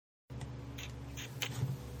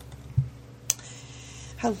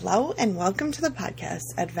Hello and welcome to the podcast,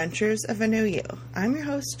 Adventures of a New You. I'm your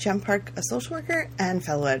host, Jem Park, a social worker and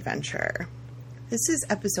fellow adventurer. This is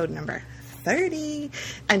episode number 30,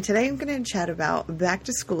 and today I'm going to chat about back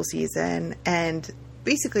to school season and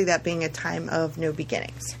basically that being a time of new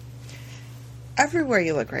beginnings. Everywhere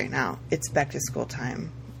you look right now, it's back to school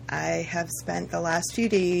time. I have spent the last few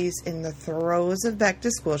days in the throes of back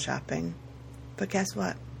to school shopping, but guess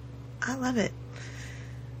what? I love it.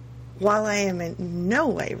 While I am in no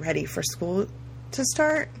way ready for school to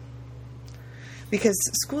start, because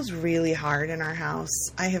school's really hard in our house,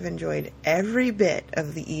 I have enjoyed every bit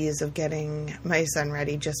of the ease of getting my son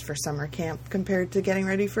ready just for summer camp compared to getting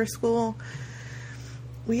ready for school.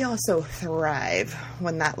 We also thrive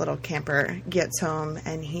when that little camper gets home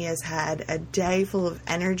and he has had a day full of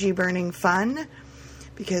energy-burning fun,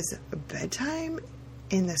 because bedtime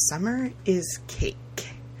in the summer is cake.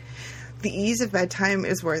 The ease of bedtime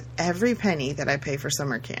is worth every penny that I pay for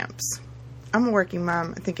summer camps. I'm a working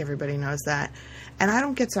mom. I think everybody knows that. And I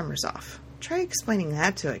don't get summers off. Try explaining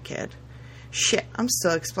that to a kid. Shit, I'm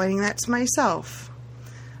still explaining that to myself.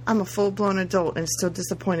 I'm a full-blown adult and still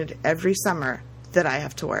disappointed every summer that I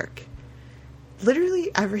have to work.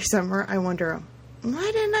 Literally every summer I wonder,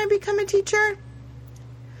 why didn't I become a teacher?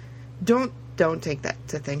 Don't take that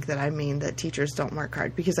to think that I mean that teachers don't work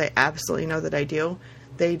hard, because I absolutely know that I do.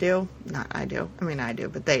 They do. Not I do. I mean, I do,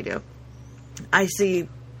 but they do. I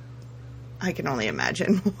can only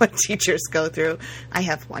imagine what teachers go through. I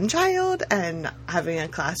have one child, and having a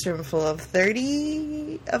classroom full of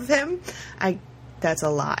 30 of him, that's a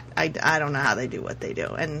lot. I don't know how they do what they do.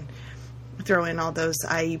 And throw in all those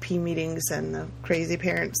IEP meetings and the crazy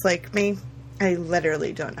parents like me, I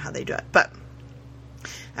literally don't know how they do it. But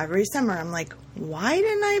every summer I'm like, why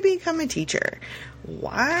didn't I become a teacher?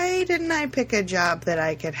 Why didn't I pick a job that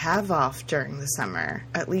I could have off during the summer?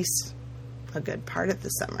 At least a good part of the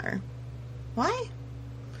summer. Why?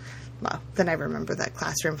 Well, then I remember that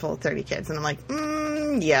classroom full of 30 kids, and I'm like,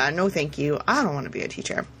 yeah, no thank you. I don't want to be a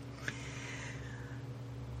teacher.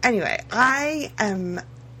 Anyway, I am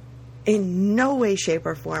in no way, shape,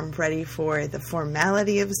 or form ready for the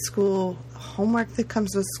formality of school, homework that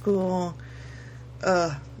comes with school,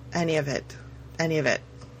 any of it.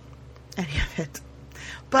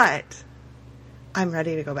 But I'm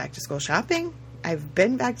ready to go back to school shopping. I've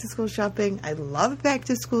been back to school shopping. I love back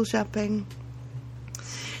to school shopping.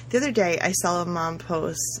 The other day, I saw a mom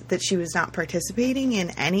post that she was not participating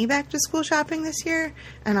in any back to school shopping this year.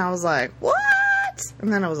 And I was like, what?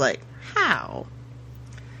 And then I was like, how?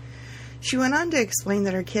 She went on to explain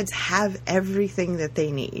that her kids have everything that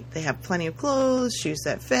they need. They have plenty of clothes, shoes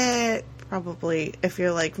that fit. Probably, if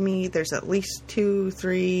you're like me, there's at least 2,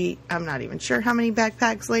 3, I'm not even sure how many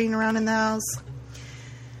backpacks laying around in the house.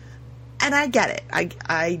 And I get it.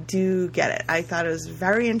 I do get it. I thought it was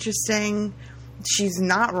very interesting. She's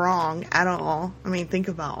not wrong at all. I mean, think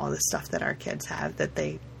about all the stuff that our kids have that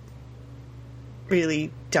they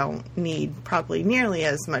really don't need probably nearly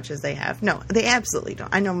as much as they have. No, they absolutely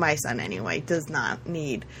don't. I know my son, anyway, does not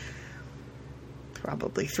need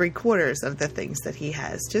probably 3/4 of the things that he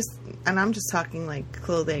has. And I'm just talking like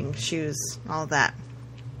clothing, shoes, all that.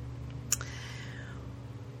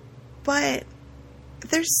 But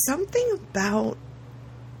there's something about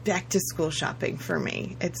back to school shopping for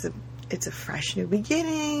me. It's a fresh new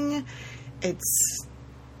beginning.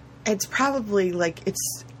 It's probably like,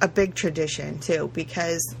 it's a big tradition too,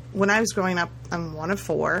 because when I was growing up, I'm one of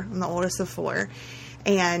 4. I'm the oldest of 4.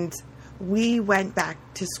 And we went back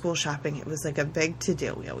to school shopping. It was like a big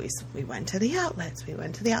to-do. We went to the outlets. We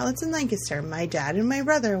went to the outlets in Lancaster. My dad and my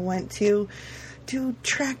brother went to do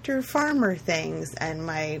tractor farmer things. And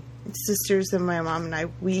my sisters and my mom and I,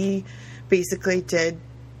 we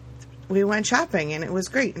went shopping, and it was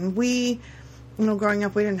great. And growing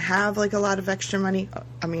up, we didn't have like a lot of extra money.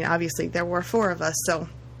 I mean, obviously there were 4 of us. So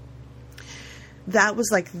that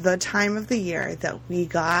was like the time of the year that we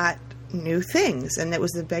got new things, and it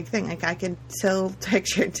was a big thing. Like, I can still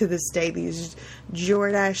picture to this day these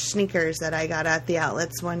Jordache sneakers that I got at the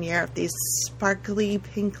outlets one year, these sparkly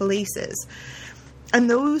pink laces. And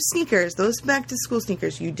those sneakers, those back to school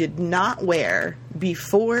sneakers, you did not wear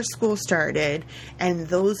before school started, and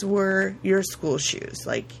those were your school shoes.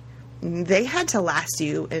 Like, they had to last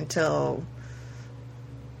you until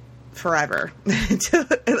forever,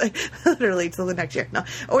 literally till the next year, no,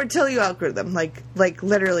 or until you outgrew them. Like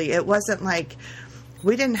literally, it wasn't like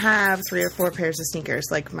we didn't have 3 or 4 pairs of sneakers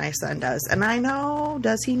like my son does. And I know,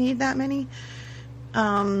 does he need that many?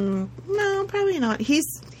 No, probably not. He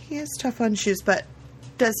has tough on shoes, but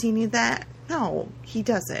does he need that? No, he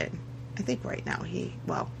doesn't. I think right now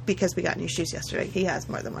because we got new shoes yesterday, he has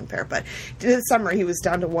more than one pair. But this summer he was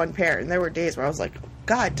down to one pair, and there were days where I was like,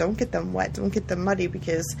 God, don't get them wet, don't get them muddy,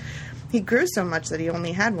 because he grew so much that he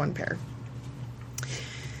only had one pair.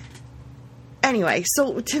 Anyway,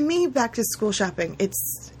 so to me, back to school shopping,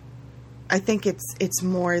 I think it's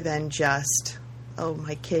more than just, oh,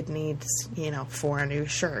 my kid needs, 4 new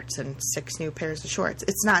shirts and 6 new pairs of shorts.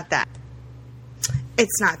 It's not that.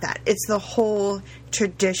 It's not that. It's the whole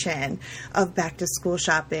tradition of back to school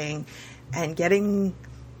shopping and getting,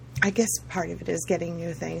 I guess part of it is getting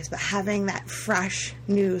new things, but having that fresh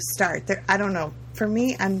new start. I don't know. For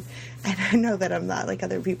me, and I know that I'm not like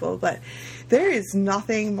other people, but there is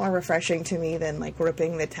nothing more refreshing to me than like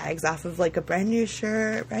ripping the tags off of like a brand new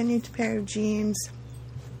shirt, brand new pair of jeans,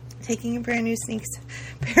 taking a brand new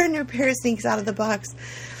pair of sneaks out of the box.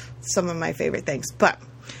 Some of my favorite things. But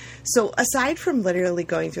so aside from literally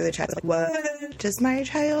going through the checks, like what does my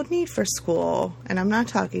child need for school? And I'm not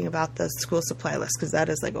talking about the school supply list, because that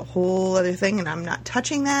is like a whole other thing, and I'm not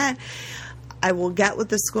touching that. I will get what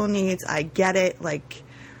the school needs. I get it. Like,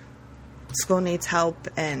 school needs help,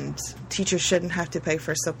 and teachers shouldn't have to pay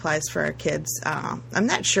for supplies for our kids. I'm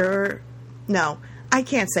not sure. No, I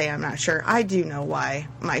can't say I'm not sure. I do know why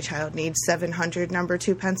my child needs 700 number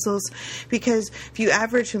 2 pencils, because if you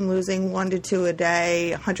average him losing 1 to 2 a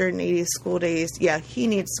day, 180 school days, yeah, he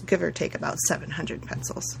needs, give or take, about 700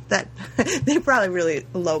 pencils. That they probably really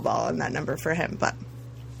lowball on that number for him, but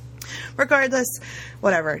regardless,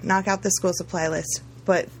 whatever, knock out the school supply list.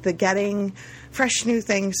 But the getting fresh new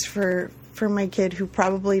things for my kid who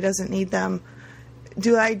probably doesn't need them,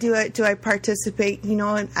 do I do it? Do I participate? You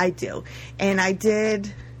know what? I do. And I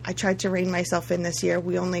tried to rein myself in this year.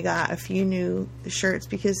 We only got a few new shirts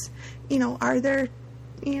because, are there,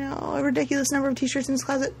 a ridiculous number of t-shirts in this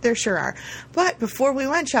closet? There sure are. But before we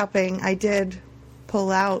went shopping, I did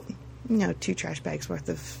pull out, 2 trash bags worth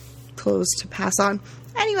of clothes to pass on.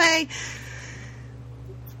 Anyway,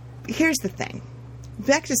 here's the thing.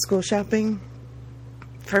 Back to school shopping,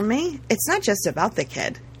 for me, it's not just about the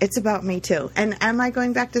kid. It's about me too. And am I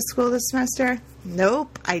going back to school this semester?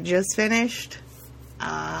 Nope. I just finished.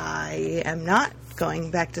 I am not going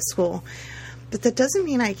back to school. But that doesn't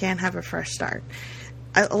mean I can't have a fresh start.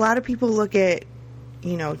 A lot of people look at,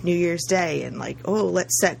 New Year's Day and like, oh,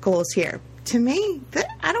 let's set goals here. To me,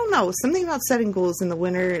 I don't know. Something about setting goals in the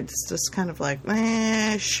winter, it's just kind of like,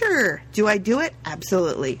 sure. Do I do it?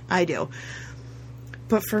 Absolutely. I do.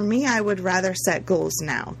 But for me, I would rather set goals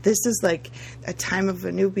now. This is like a time of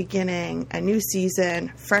a new beginning, a new season,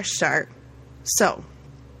 fresh start. So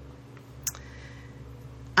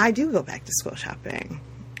I do go back to school shopping.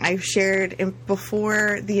 I've shared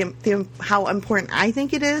before how important I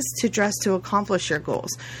think it is to dress to accomplish your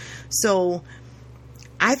goals. So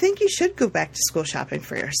I think you should go back to school shopping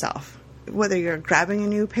for yourself. Whether you're grabbing a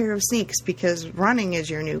new pair of sneaks because running is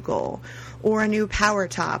your new goal, or a new power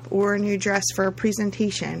top, or a new dress for a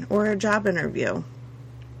presentation, or a job interview.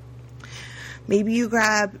 Maybe you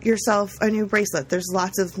grab yourself a new bracelet. There's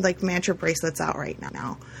lots of like mantra bracelets out right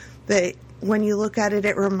now that when you look at it,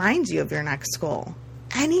 it reminds you of your next goal.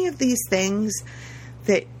 Any of these things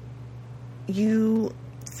that you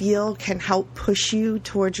feel can help push you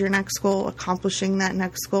towards your next goal, accomplishing that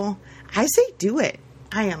next goal, I say do it.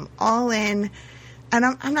 I am all in. And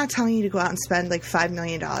I'm not telling you to go out and spend like $5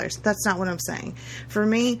 million. That's not what I'm saying. For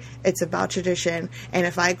me, it's about tradition. And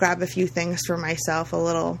if I grab a few things for myself, a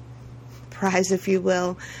little prize, if you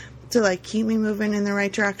will, to like keep me moving in the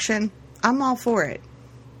right direction, I'm all for it.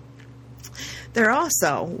 There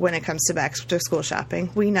also, when it comes to back to school shopping,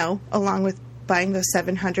 we know, along with buying those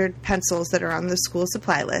 700 pencils that are on the school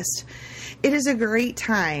supply list, it is a great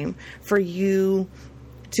time for you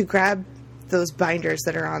to grab those binders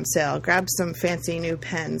that are on sale, grab some fancy new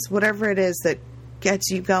pens, whatever it is that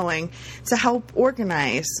gets you going to help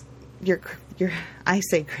organize your I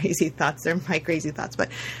say crazy thoughts, they're my crazy thoughts, but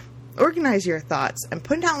organize your thoughts and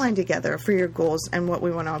put an outline together for your goals and what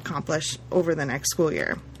we want to accomplish over the next school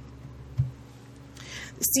year.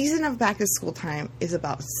 The season of back to school time is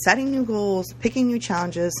about setting new goals, picking new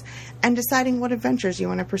challenges, and deciding what adventures you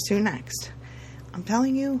want to pursue next. I'm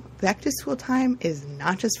telling you, back to school time is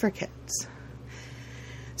not just for kids.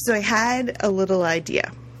 So I had a little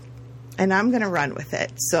idea, and I'm going to run with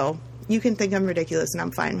it. So you can think I'm ridiculous, and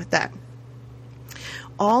I'm fine with that.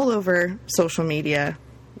 All over social media,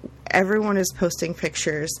 everyone is posting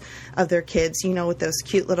pictures of their kids, with those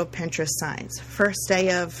cute little Pinterest signs. First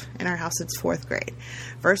day of, in our house, it's 4th grade.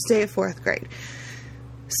 First day of 4th grade.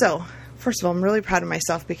 So, first of all, I'm really proud of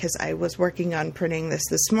myself because I was working on printing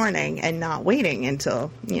this morning and not waiting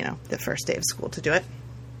until, the first day of school to do it.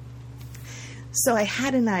 So I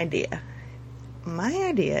had an idea. my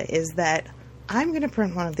idea is that I'm going to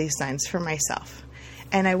print one of these signs for myself.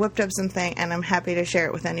 And I whipped up something, and I'm happy to share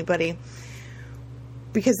it with anybody,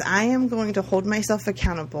 because I am going to hold myself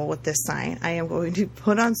accountable with this sign. I am going to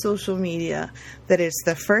put on social media that it's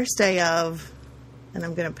the first day of, and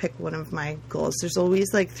I'm going to pick one of my goals. There's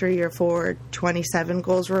always like 3 or 4, 27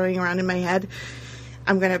 goals rolling around in my head.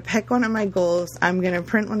 I'm going to pick one of my goals. I'm going to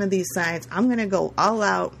print one of these signs. I'm going to go all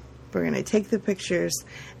out. We're going to take the pictures,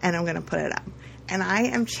 and I'm going to put it up. And I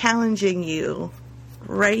am challenging you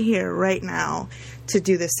right here, right now, to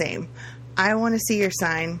do the same. I want to see your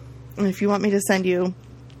sign. And if you want me to send you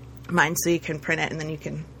mine so you can print it and then you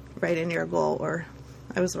can write in your goal, or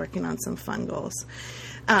I was working on some fun goals.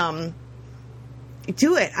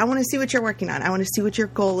 Do it. I want to see what you're working on. I want to see what your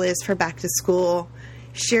goal is for back to school.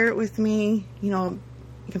 Share it with me. You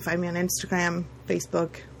can find me on Instagram,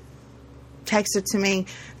 Facebook. Text it to me,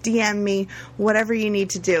 DM me, whatever you need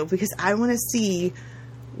to do, because I want to see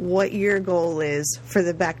what your goal is for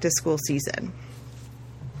the back to school season.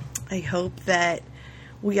 I hope that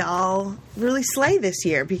we all really slay this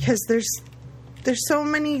year, because there's so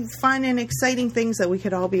many fun and exciting things that we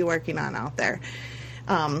could all be working on out there.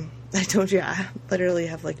 I told you I literally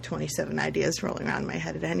have like 27 ideas rolling around in my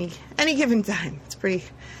head at any given time. It's pretty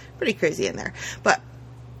crazy in there. But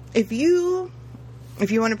if you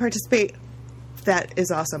want to participate, that is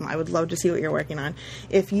awesome. I would love to see what you're working on.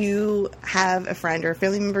 If you have a friend or a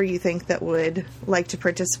family member you think that would like to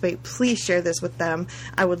participate, please share this with them.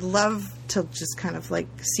 I would love to just kind of like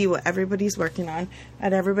see what everybody's working on,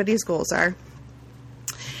 what everybody's goals are.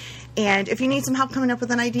 And if you need some help coming up with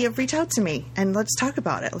an idea, reach out to me and let's talk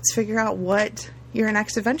about it. Let's figure out what your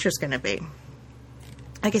next adventure is going to be.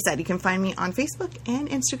 Like I said, you can find me on Facebook and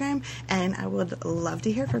Instagram, and I would love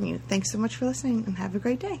to hear from you. Thanks so much for listening, and have a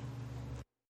great day.